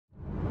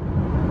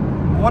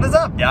What is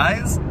up,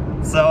 guys?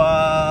 So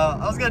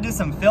I was gonna do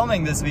some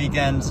filming this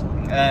weekend,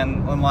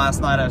 and last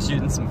night I was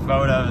shooting some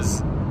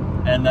photos,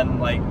 and then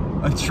like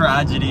a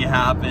tragedy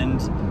happened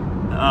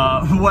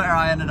where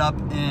I ended up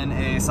in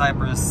a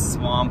cypress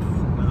swamp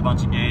with a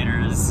bunch of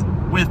gators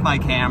with my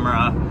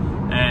camera,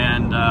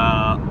 and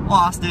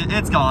lost it.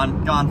 It's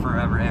gone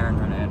forever. Aaron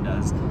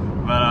Hernandez.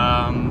 But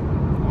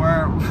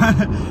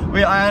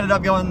I ended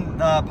up going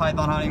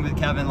python hunting with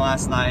Kevin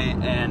last night,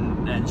 and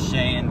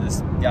Shane,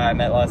 this guy I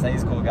met last night.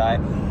 He's a cool guy.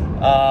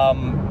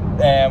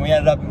 And we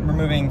ended up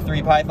removing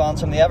 3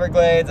 pythons from the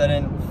Everglades. I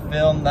didn't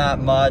film that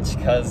much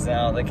because, you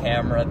know, the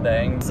camera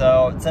thing.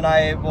 So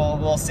tonight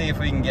we'll see if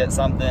we can get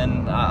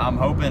something. I'm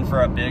hoping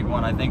for a big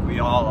one. I think we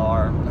all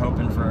are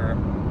hoping for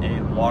a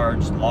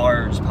large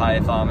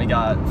python. We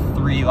got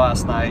 3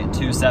 last night,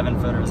 2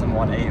 7-footers and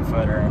 1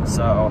 8-footer.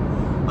 So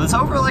let's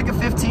hope for like a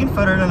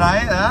 15-footer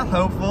tonight.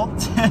 Hopeful.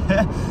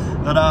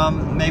 But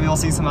maybe we'll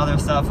see some other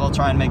stuff. I'll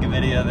try and make a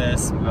video of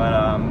this.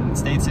 But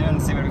stay tuned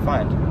and see what we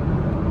find.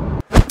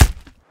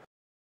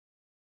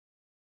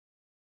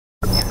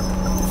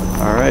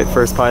 All right,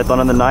 first python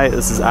of the night.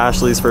 This is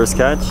Ashley's first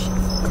catch.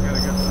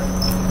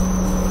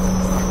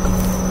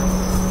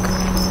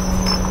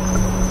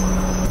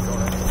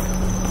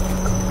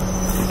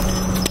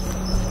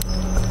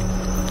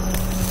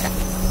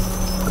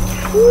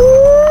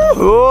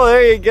 Oh,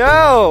 there you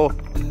go.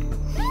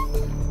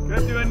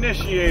 Good to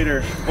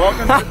initiator.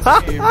 Welcome to the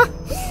team.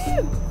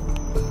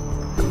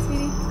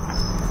 Sweetie.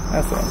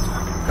 That's what I'm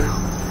talking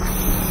about.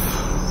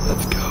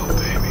 Let's go,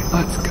 baby.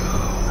 Let's go.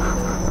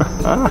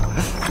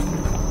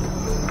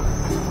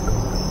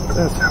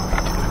 That's how we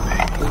do it,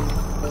 baby.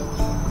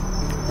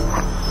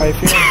 How you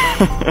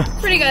feeling?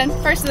 Pretty good.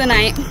 First of the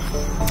night.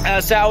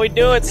 That's how we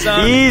do it,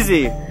 son.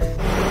 Easy.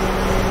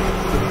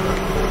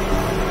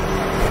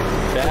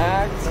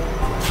 Tagged.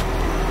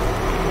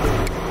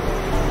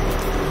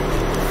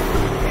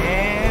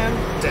 And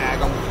tag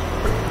them.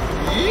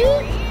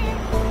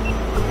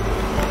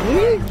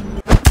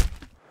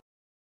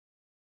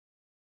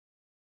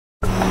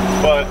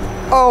 But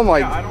Oh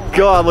my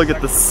God, look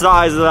at the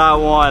size of that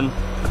one.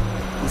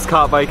 It's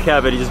caught by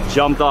Kevin. He just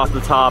jumped off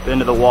the top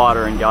into the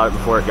water and got it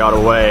before it got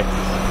away.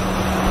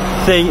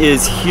 Thing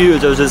is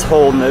huge. I was just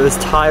holding it. It was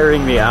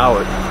tiring me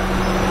out.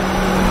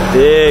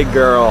 Big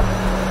girl.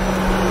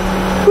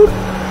 Whew.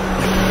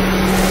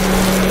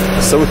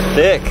 So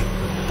thick.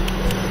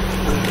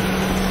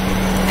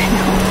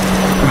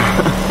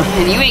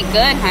 Man, you ate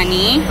good,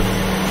 honey.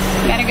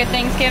 You got a good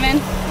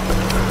Thanksgiving?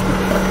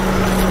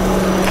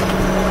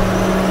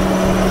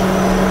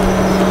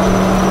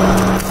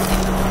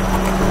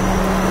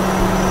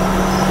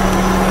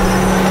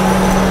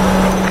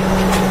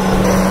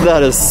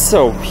 That is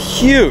so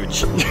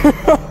huge. This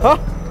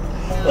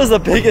is the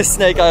biggest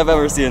snake I've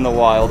ever seen in the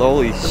wild.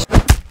 Holy shit.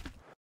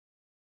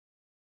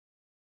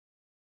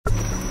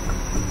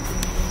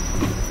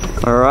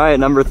 All right,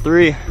 number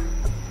 3.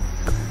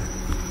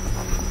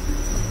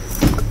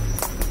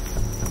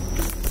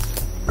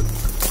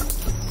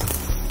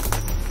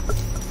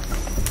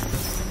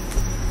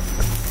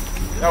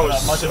 that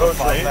was much so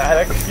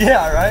dramatic.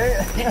 Yeah, right?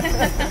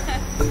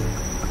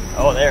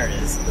 Oh, there it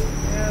is.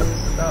 Yeah,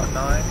 it's about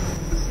 9.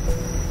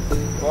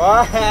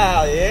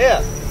 Wow,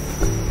 yeah.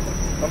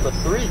 Number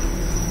 3.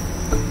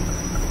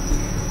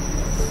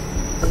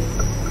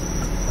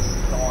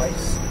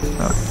 Nice.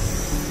 Oh,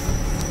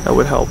 that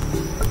would help.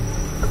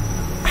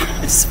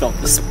 I just felt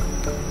this.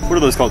 What are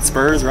those called?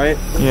 Spurs, right?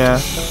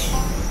 Yeah.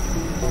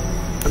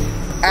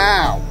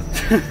 Ow!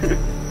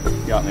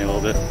 Got me a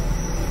little bit.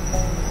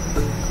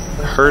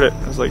 I heard it.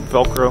 It was like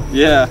Velcro.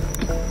 Yeah.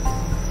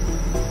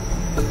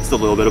 Just a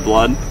little bit of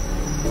blood.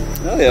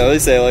 Oh yeah, they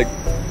say like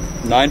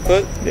 9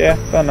 foot? Yeah,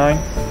 about 9.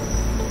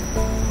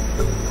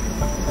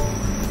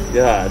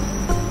 God.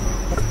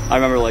 I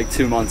remember like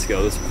 2 months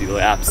ago, this would be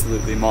like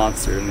absolutely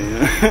monster to me.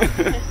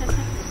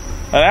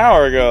 An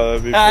hour ago,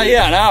 that'd be pretty,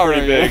 yeah, an hour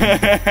pretty big.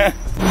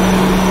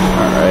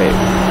 Alright,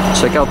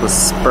 check out the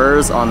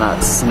spurs on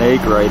that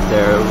snake right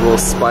there. Little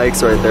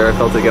spikes right there. I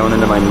felt it going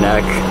into my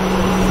neck.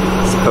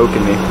 It's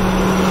poking me.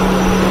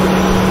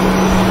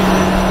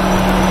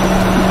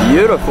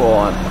 Beautiful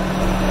one.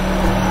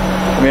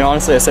 I mean,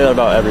 honestly, I say that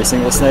about every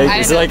single snake.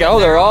 It's like, oh,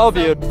 they're all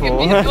beautiful.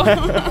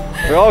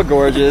 They're all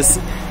gorgeous.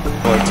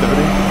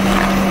 Activity.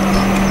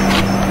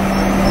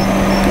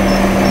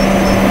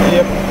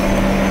 Yep.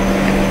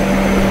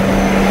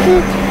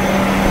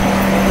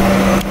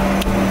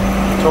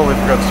 Totally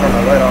forgot to turn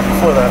my light off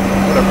before that.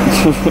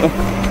 Whatever.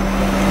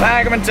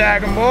 Bag 'em and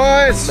tag 'em,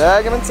 boys.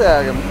 Bag 'em and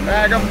tag 'em.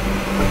 Bag 'em.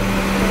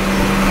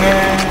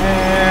 And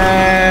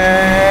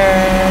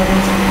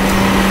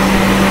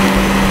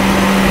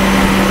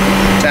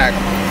tag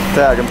 'em.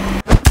 Tag 'em.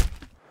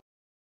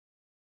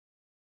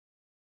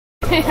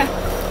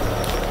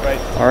 Right.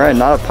 All right,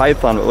 not a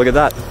python, but look at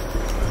that.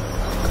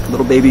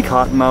 Little baby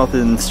cottonmouth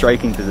in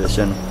striking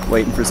position,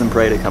 waiting for some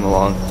prey to come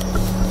along.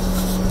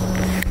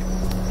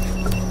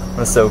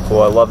 That's so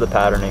cool. I love the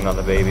patterning on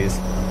the babies.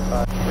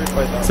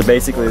 So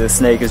basically the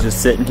snake is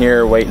just sitting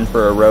here waiting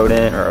for a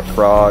rodent or a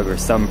frog or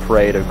some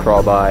prey to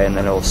crawl by, and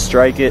then it'll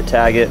strike it,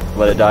 tag it,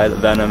 let it die of the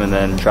venom, and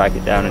then track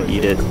it down and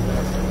eat it.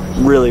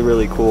 Really,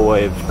 really cool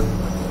way of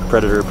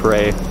predator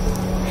prey.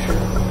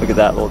 Look at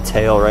that little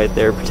tail right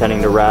there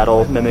pretending to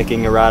rattle,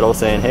 mimicking a rattle,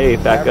 saying, hey,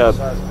 back up,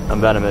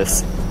 I'm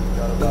venomous.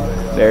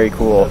 Very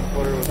cool.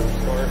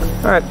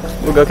 Alright,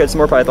 we'll go catch some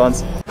more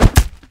pythons.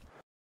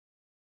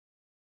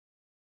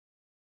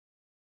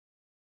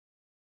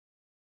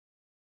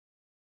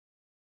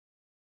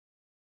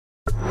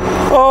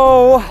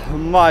 Oh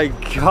my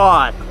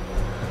god!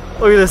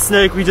 Look at the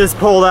snake we just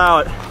pulled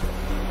out.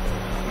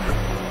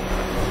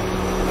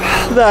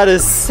 That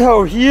is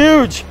so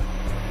huge!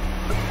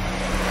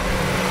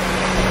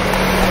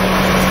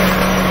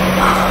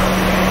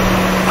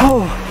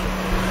 Oh,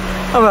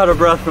 I'm out of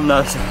breath from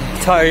this.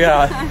 Tired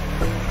out.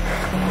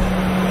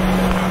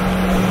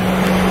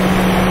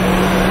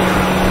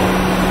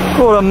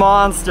 What a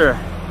monster.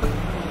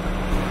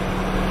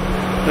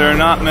 There are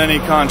not many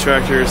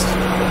contractors,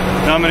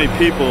 not many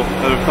people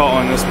that have caught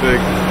one this big.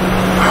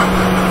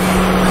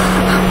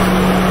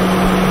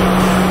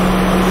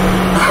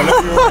 I know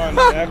you were on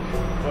deck,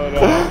 but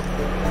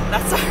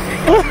That's I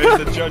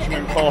made the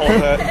judgment call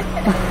that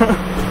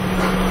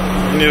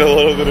you need a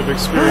little bit of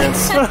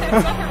experience.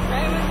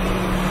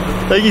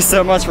 Thank you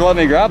so much for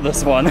letting me grab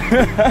this one.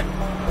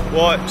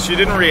 Well, she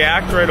didn't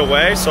react right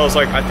away, so I was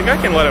like, I think I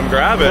can let him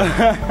grab it.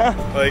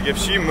 Like, if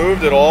she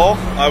moved at all,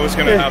 I was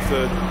gonna have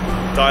to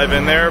dive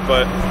in there,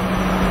 but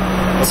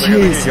I was like, I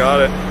think he got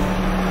it.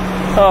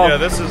 Oh. Yeah,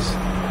 this is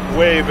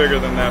way bigger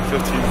than that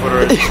 15-footer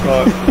I just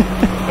caught.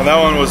 And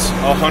that one was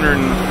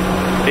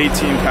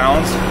 118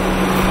 pounds.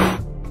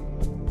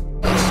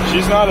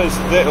 She's not as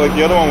thick, like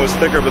the other one was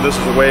thicker, but this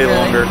was way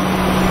longer.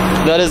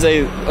 That is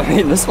a, I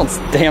mean, this one's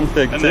damn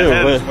thick and too. And the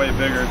head is way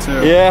bigger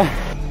too. Yeah.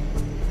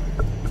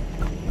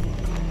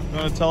 You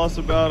want to tell us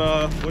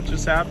about what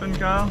just happened,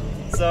 Kyle?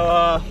 So,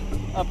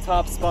 up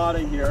top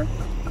spotting here,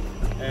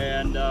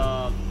 and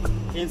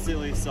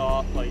instantly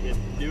saw, like, it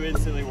knew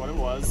instantly what it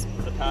was.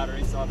 The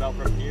patterning, saw about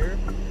from here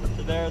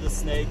to there, the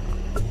snake.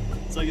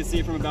 So you can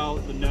see from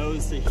about the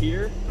nose to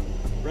here.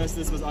 The rest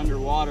of this was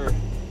underwater.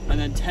 And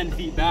then 10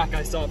 feet back,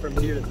 I saw it from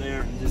here to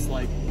there. And just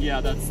like,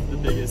 yeah, that's the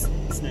biggest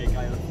snake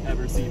I've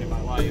ever seen in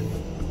my life.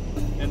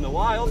 In the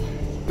wild.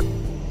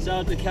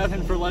 Shout out to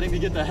Kevin for letting me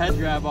get the head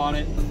grab on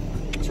it.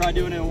 Tried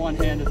doing it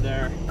one-handed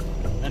there.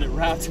 Then it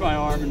wrapped my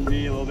arm and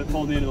me a little bit,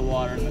 pulled me into the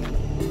water, and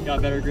then got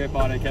a better grip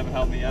on it. Kevin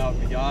helped me out,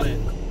 we got it.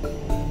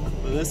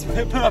 But this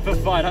put up a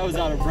fight. I was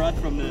out of breath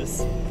from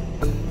this.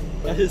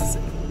 That is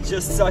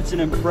just such an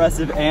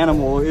impressive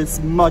animal. It's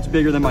much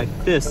bigger than my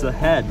fist, the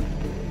head.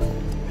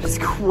 It's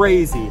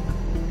crazy.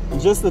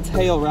 Just the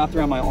tail wrapped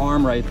around my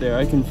arm right there.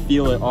 I can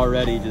feel it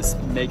already,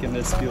 just making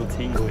this feel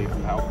tingly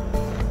from how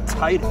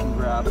tight it can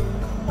grab.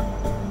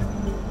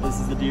 This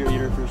is the deer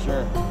eater for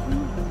sure.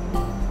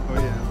 Oh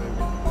yeah,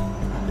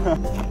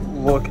 baby.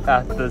 Look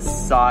at the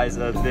size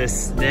of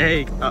this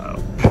snake. Uh-oh.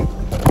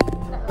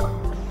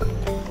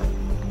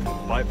 A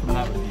bite from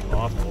that would be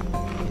awful.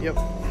 Yep.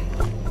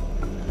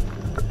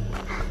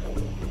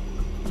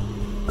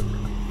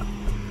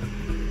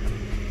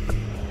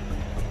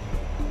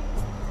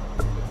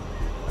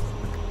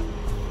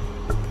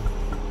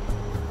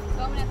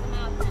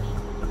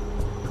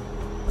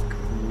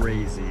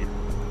 Crazy.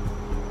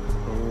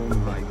 Oh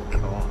my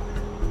god.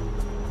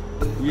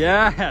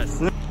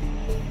 Yes!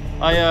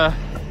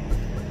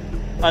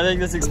 I think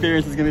this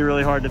experience is gonna be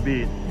really hard to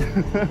beat.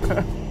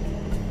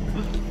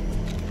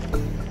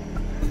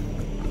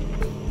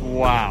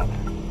 Wow.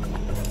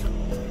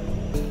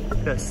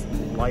 This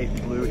light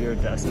blue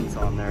iridescence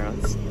on there,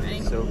 that's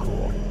so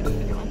cool.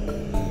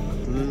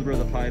 So this is where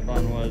the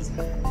python was.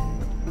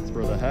 This is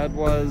where the head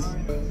was.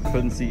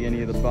 Couldn't see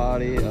any of the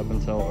body up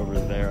until over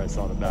there I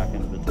saw the back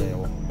end of the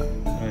tail.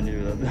 I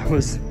knew that that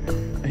was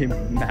a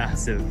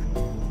massive,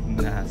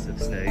 massive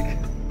snake.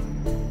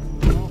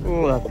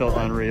 Oh, that felt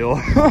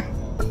unreal.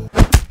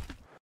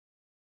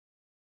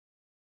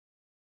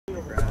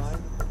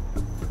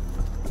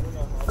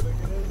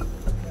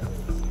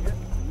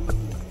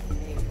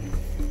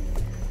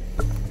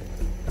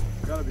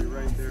 Gotta be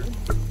right there.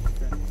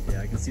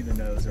 Yeah, I can see the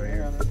nose right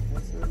here.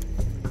 That's it.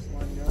 Just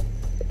line it up.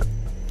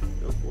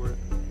 Go for it.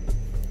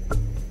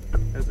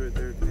 That's right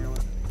there. Nail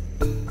it.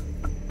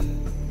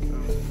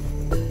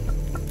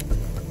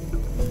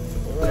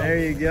 There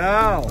you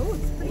go. Oh,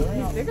 it's pretty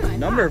big. Bigger than I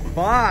Number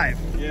thought. 5.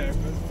 Yeah,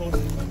 that's close to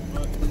the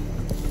butt.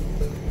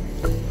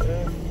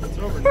 Yeah, it's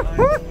over 9.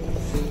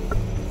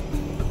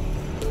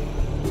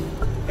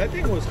 That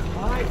thing was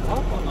high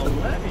up on the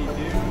levee,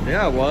 dude.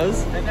 Yeah, it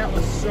was. And that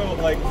was so,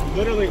 like,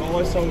 literally all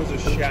I saw was a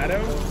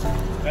shadow.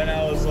 And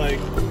I was like,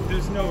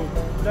 there's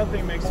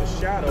nothing makes a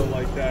shadow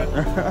like that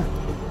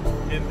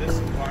in this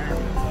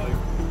environment.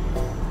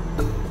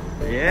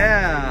 Like,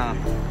 Yeah.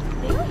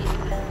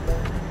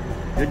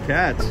 Good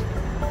catch.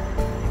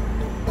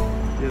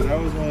 yeah, that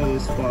was one of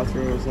those spots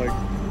where I was like,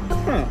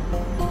 huh.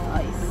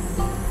 Nice.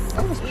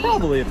 That was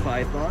probably a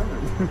python.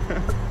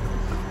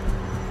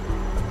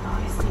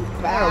 Nice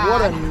and Wow,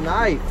 what a bad.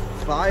 knife.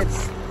 5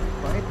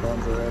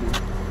 pythons already.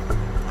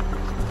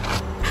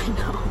 I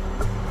know.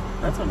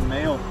 That's a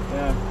male.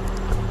 Yeah.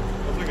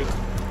 Look at.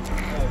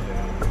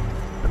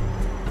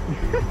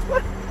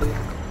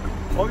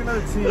 Oh yeah. Look at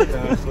another team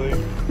actually.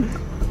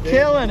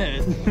 Killing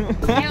it.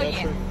 Hell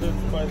yeah.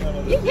 That's python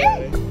of the Yeah.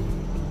 day.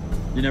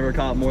 You never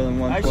caught more than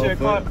one Actually,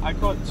 12 foot? I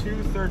caught 2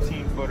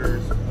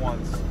 13-footers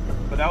once,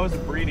 but that was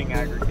breeding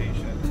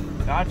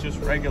aggregation, not just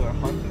regular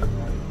hunting.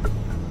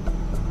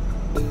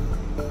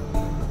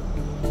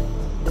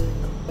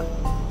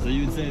 So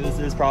you would say this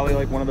is probably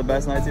like one of the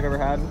best nights you've ever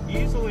had?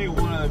 Easily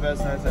one of the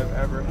best nights I've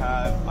ever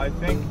had. I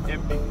think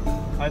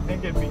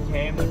it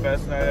became the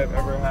best night I've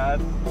ever had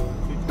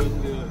because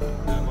of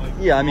the like.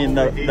 Yeah, I mean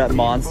that 18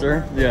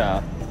 monster. footer.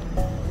 Yeah.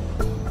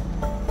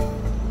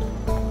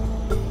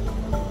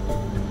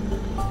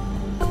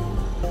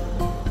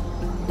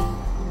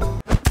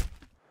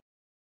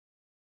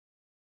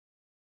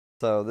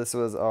 So this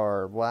was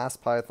our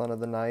last python of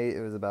the night. It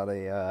was about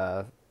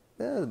a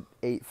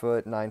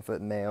 8-foot,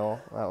 9-foot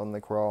male out in the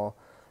crawl.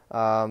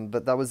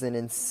 But that was an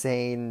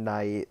insane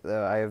night.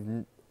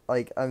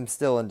 I'm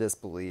still in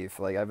disbelief.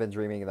 Like, I've been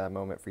dreaming of that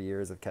moment for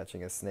years of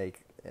catching a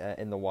snake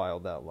in the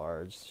wild that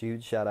large.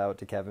 Huge shout out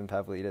to Kevin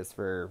Pavlidis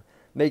for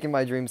making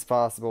my dreams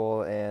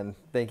possible, and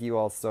thank you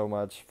all so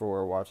much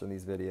for watching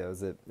these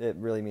videos. It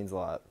really means a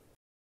lot.